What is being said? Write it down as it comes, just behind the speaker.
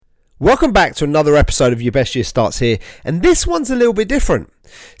Welcome back to another episode of Your Best Year Starts Here, and this one's a little bit different.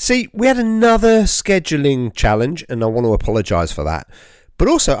 See, we had another scheduling challenge, and I want to apologise for that. But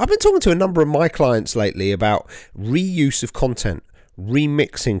also, I've been talking to a number of my clients lately about reuse of content,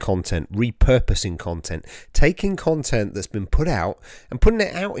 remixing content, repurposing content, taking content that's been put out and putting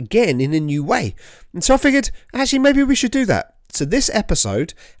it out again in a new way. And so I figured, actually, maybe we should do that. So this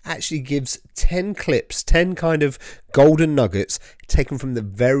episode actually gives 10 clips, 10 kind of golden nuggets taken from the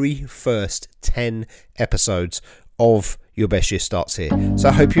very first 10 episodes of Your Best Year Starts Here. So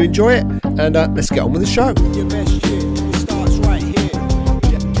I hope you enjoy it, and let's get on with the show. Your best year starts right here.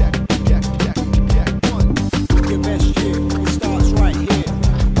 Your best year starts right here.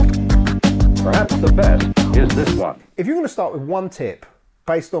 Perhaps the best is this one. If you're going to start with one tip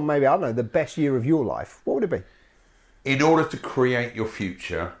based on maybe, I don't know, the best year of your life, what would it be? In order to create your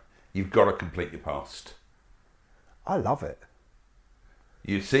future, you've got to complete your past. I love it.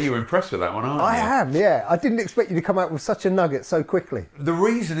 You see, you're impressed with that one, aren't you? I am, yeah. I didn't expect you to come out with such a nugget so quickly. The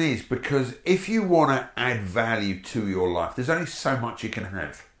reason is because if you want to add value to your life, there's only so much you can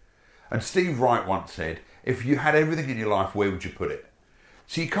have. And Steve Wright once said, if you had everything in your life, where would you put it?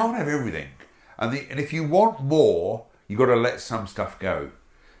 So you can't have everything. And if you want more, you've got to let some stuff go.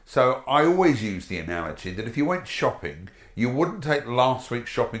 So I always use the analogy that if you went shopping, you wouldn't take last week's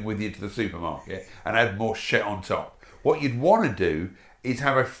shopping with you to the supermarket and add more shit on top. What you'd want to do is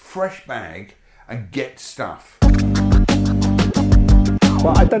have a fresh bag and get stuff.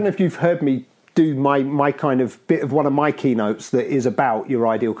 Well, I don't know if you've heard me do my kind of bit of one of my keynotes that is about your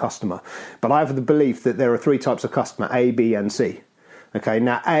ideal customer. But I have the belief that there are three types of customer, A, B, and C. Okay,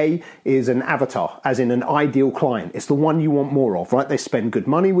 now A is an avatar, as in an ideal client. It's the one you want more of, right? They spend good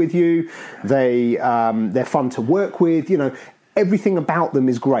money with you. They're fun to work with. You know, everything about them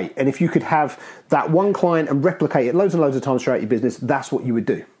is great. And if you could have that one client and replicate it loads and loads of times throughout your business, that's what you would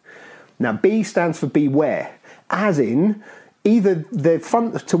do. Now, B stands for beware, as in either they're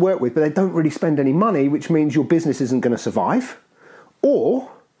fun to work with, but they don't really spend any money, which means your business isn't going to survive, or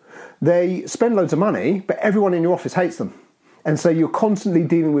they spend loads of money, but everyone in your office hates them. And so you're constantly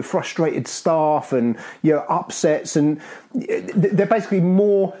dealing with frustrated staff and upsets, and they're basically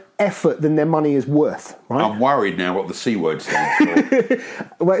more effort than their money is worth, right? I'm worried now what the C word stands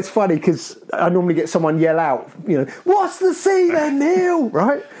for. Well, it's funny because I normally get someone yell out, what's the C then, Neil?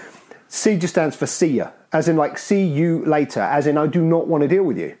 Right? C just stands for see ya, as in like see you later, as in I do not want to deal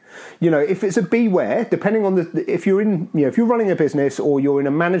with you. If it's a beware, depending on if you're in, if you're running a business or you're in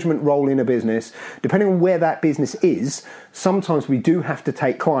a management role in a business, depending on where that business is, sometimes we do have to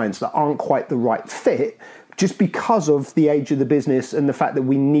take clients that aren't quite the right fit just because of the age of the business and the fact that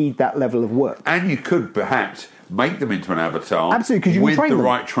we need that level of work. And you could perhaps make them into an avatar. Absolutely, because you can train them. With the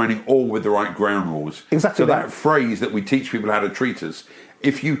right training or with the right ground rules. Exactly. So that phrase that we teach people how to treat us,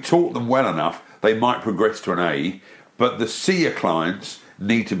 if you taught them well enough, they might progress to an A, but the C clients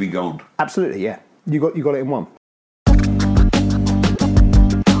need to be gone. Absolutely, yeah. You got it in one.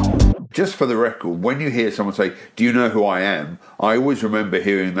 Just for the record, when you hear someone say, do you know who I am? I always remember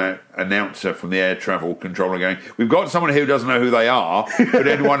hearing that announcer from the air traffic controller going, we've got someone here who doesn't know who they are, could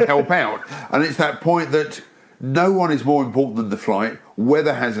anyone help out? And it's that point that no one is more important than the flight.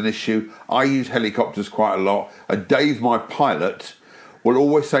 Weather has an issue. I use helicopters quite a lot. And Dave, my pilot, will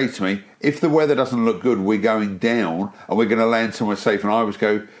always say to me, if the weather doesn't look good, we're going down and we're going to land somewhere safe. And I always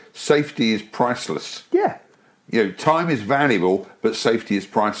go, safety is priceless. Yeah. Time is valuable, but safety is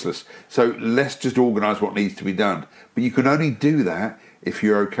priceless. So let's just organise what needs to be done. But you can only do that if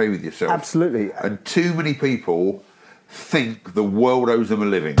you're okay with yourself. Absolutely. And too many people think the world owes them a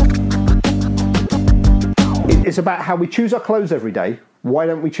living. It's about how we choose our clothes every day. Why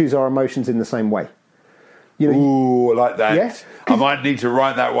don't we choose our emotions in the same way? Ooh, I like that. Yes. I might need to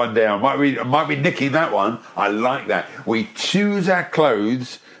write that one down. Might be nicking that one. I like that. We choose our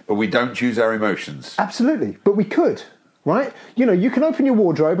clothes, but we don't choose our emotions. Absolutely. But we could, right? You can open your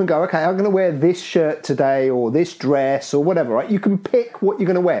wardrobe and go, okay, I'm going to wear this shirt today or this dress or whatever, right? You can pick what you're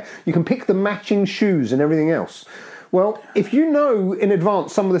going to wear. You can pick the matching shoes and everything else. Well, if you know in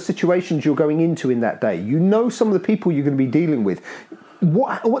advance some of the situations you're going into in that day, some of the people you're going to be dealing with,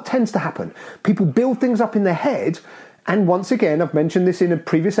 what tends to happen? People build things up in their head, and once again, I've mentioned this in a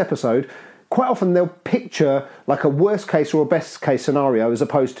previous episode, quite often they'll picture like a worst case or a best case scenario as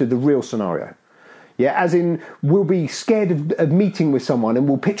opposed to the real scenario. Yeah, as in we'll be scared of meeting with someone and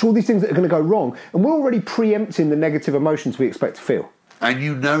we'll picture all these things that are going to go wrong, and we're already preempting the negative emotions we expect to feel. And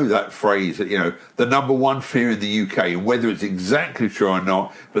you know that phrase that, the number one fear in the UK, and whether it's exactly true or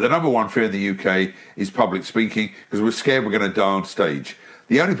not, but the number one fear in the UK is public speaking because we're scared we're going to die on stage.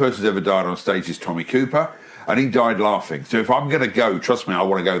 The only person who's ever died on stage is Tommy Cooper. and he died laughing. So if I'm going to go, trust me, I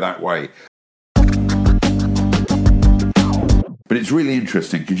want to go that way. But it's really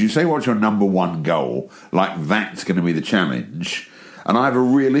interesting because you say what's your number one goal, like that's going to be the challenge, and I have a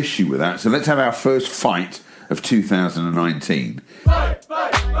real issue with that. So let's have our first fight of 2019. Fight,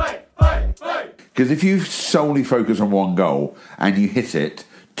 fight, fight, fight, fight. Because if you solely focus on one goal and you hit it,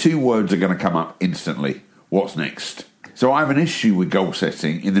 two words are going to come up instantly. What's next? So I have an issue with goal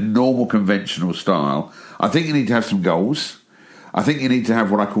setting in the normal conventional style. I think you need to have some goals. I think you need to have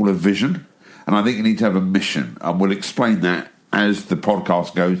what I call a vision. And I think you need to have a mission. And we'll explain that as the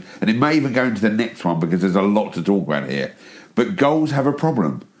podcast goes. And it may even go into the next one because there's a lot to talk about here. But goals have a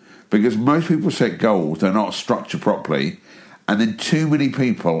problem. Because most people set goals, they're not structured properly. And then too many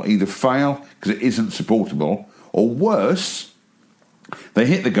people either fail because it isn't supportable, or worse, they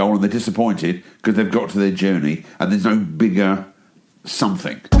hit the goal and they're disappointed because they've got to their journey and there's no bigger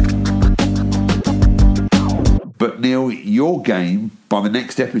something. But Neil, your game by the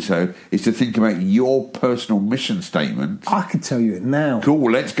next episode is to think about your personal mission statement. I could tell you it now.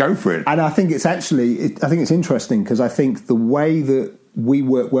 Cool, let's go for it. And I think it's actually, I think it's interesting because I think the way that we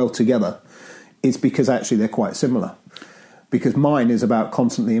work well together is because actually they're quite similar. Because mine is about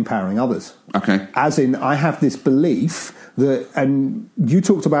constantly empowering others. Okay. As in, I have this belief that, and you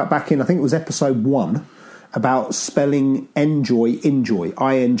talked about back in, I think it was episode 1, about spelling enjoy,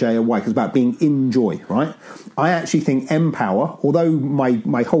 I-N-J-O-Y, because it's about being in joy, right? I actually think empower, although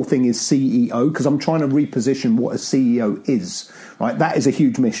my whole thing is CEO, because I'm trying to reposition what a CEO is, right? That is a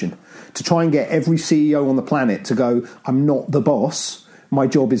huge mission. To try and get every CEO on the planet to go, I'm not the boss, my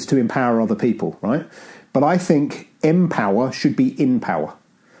job is to empower other people, right? But I think empower should be in power.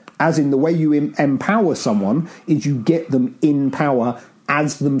 As in, the way you empower someone is you get them in power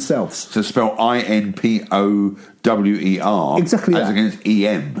as themselves. So spell I-N-P-O-W-E-R. Exactly as that. against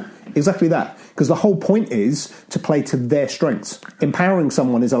E-M. Exactly that. Because the whole point is to play to their strengths. Empowering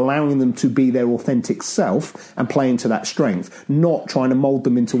someone is allowing them to be their authentic self and play into that strength, not trying to mould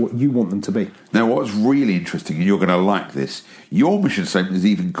them into what you want them to be. Now, what's really interesting, and you're going to like this, your mission statement is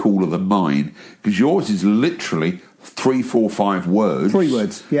even cooler than mine, because yours is literally 3, 4, 5 words. 3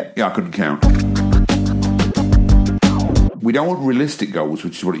 words, yep. Yeah, I couldn't count. We don't want realistic goals,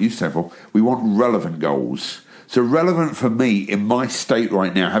 which is what it used to have for. We want relevant goals. So relevant for me in my state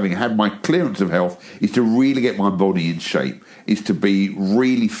right now, having had my clearance of health, is to really get my body in shape, is to be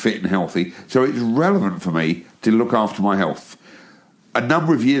really fit and healthy. So it's relevant for me to look after my health. A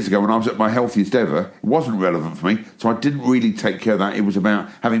number of years ago when I was at my healthiest ever, it wasn't relevant for me, so I didn't really take care of that. It was about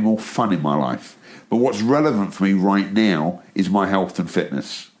having more fun in my life. But what's relevant for me right now is my health and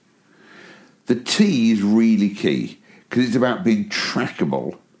fitness. The T is really key, because it's about being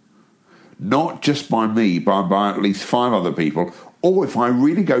trackable. Not just by me, but by at least 5 other people. Or if I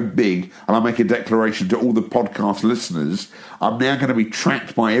really go big and I make a declaration to all the podcast listeners, I'm now going to be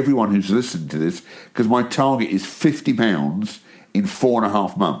tracked by everyone who's listened to this, because my target is 50 pounds in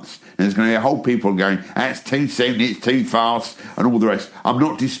 4.5 months. And there's going to be a whole people going, that's too soon, it's too fast, and all the rest. I'm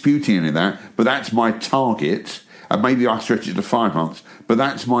not disputing any of that, but that's my target. And maybe I stretch it to 5 months, but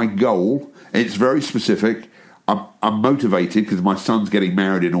that's my goal. It's very specific. I'm motivated because my son's getting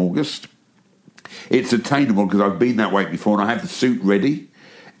married in August. It's attainable because I've been that way before and I have the suit ready.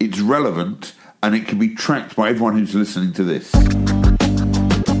 It's relevant and it can be tracked by everyone who's listening to this.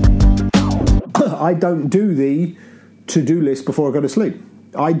 I don't do the to-do list before I go to sleep.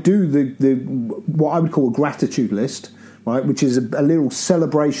 I do the what I would call a gratitude list, right, which is a little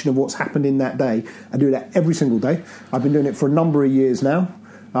celebration of what's happened in that day. I do that every single day. I've been doing it for a number of years now.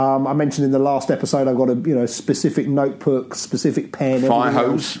 I mentioned in the last episode I've got a specific notebook, specific pen. Fire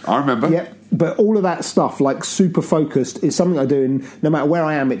hose, I remember. Yeah, but all of that stuff, like super focused, is something I do, and no matter where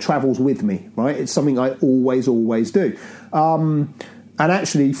I am, it travels with me, right? It's something I always do. And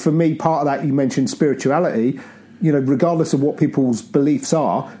actually, for me, part of that, you mentioned spirituality, regardless of what people's beliefs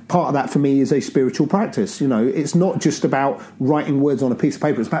are, part of that for me is a spiritual practice. It's not just about writing words on a piece of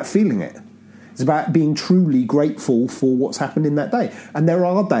paper, it's about feeling it. It's about being truly grateful for what's happened in that day. And there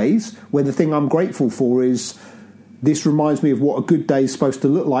are days where the thing I'm grateful for is, this reminds me of what a good day is supposed to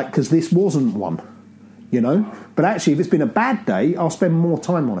look like, because this wasn't one, But actually, if it's been a bad day, I'll spend more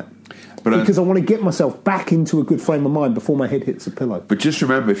time on it. Because I want to get myself back into a good frame of mind before my head hits the pillow. But just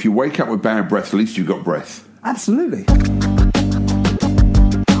remember, if you wake up with bad breath, at least you've got breath. Absolutely.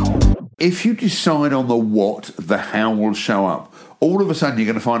 If you decide on the what, the how will show up. All of a sudden, you're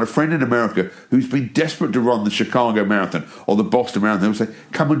going to find a friend in America who's been desperate to run the Chicago Marathon or the Boston Marathon. They'll say,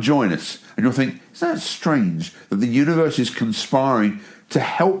 come and join us. And you'll think, isn't that strange that the universe is conspiring to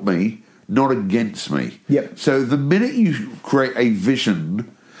help me, not against me? Yep. So the minute you create a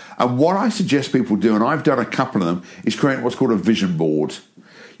vision And what I suggest people do, and I've done a couple of them, is create what's called a vision board.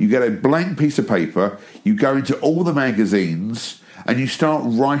 You get a blank piece of paper, you go into all the magazines, and you start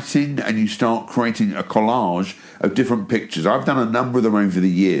writing and you start creating a collage of different pictures. I've done a number of them over the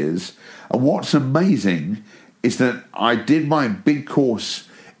years. And what's amazing is that I did my big course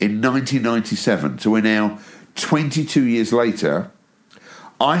in 1997. So we're now 22 years later.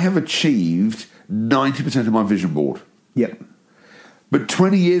 I have achieved 90% of my vision board. Yep. But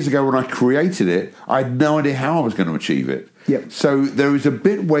 20 years ago when I created it, I had no idea how I was going to achieve it. Yep. So there is a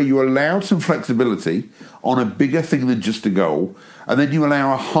bit where you allow some flexibility on a bigger thing than just a goal, and then you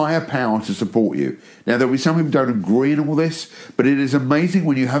allow a higher power to support you. Now, there'll be some people who don't agree in all this, but it is amazing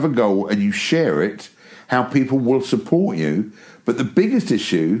when you have a goal and you share it, how people will support you. But the biggest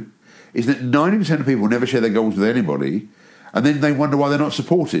issue is that 90% of people never share their goals with anybody, and then they wonder why they're not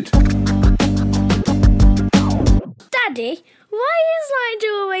supported. Daddy, why is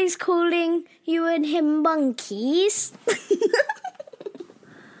Nigel always calling you and him monkeys?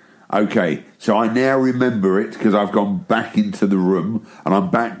 Okay, so I now remember it because I've gone back into the room and I'm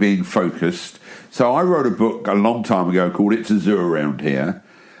back being focused. So I wrote a book a long time ago called It's a Zoo Around Here.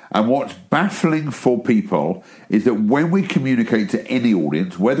 And what's baffling for people is that when we communicate to any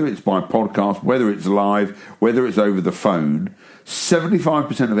audience, whether it's by podcast, whether it's live, whether it's over the phone,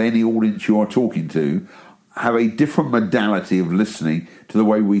 75% of any audience you are talking to have a different modality of listening to the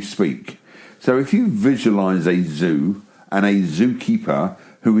way we speak. So if you visualize a zoo and a zookeeper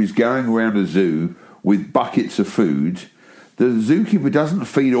who is going around a zoo with buckets of food, the zookeeper doesn't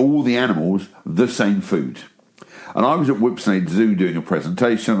feed all the animals the same food. And I was at Whipsnade Zoo doing a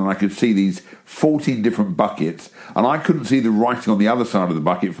presentation and I could see these 14 different buckets, and I couldn't see the writing on the other side of the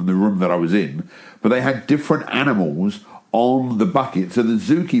bucket from the room that I was in, but they had different animals on the bucket, so the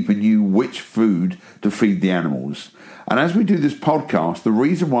zookeeper knew which food to feed the animals. And as we do this podcast, the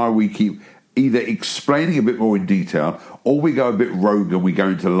reason why we keep either explaining a bit more in detail, or we go a bit rogue and we go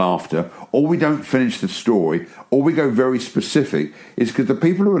into laughter, or we don't finish the story, or we go very specific, is because the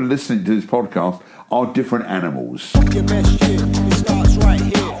people who are listening to this podcast are different animals. Your best year, it starts right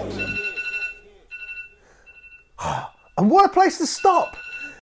here. And what a place to stop!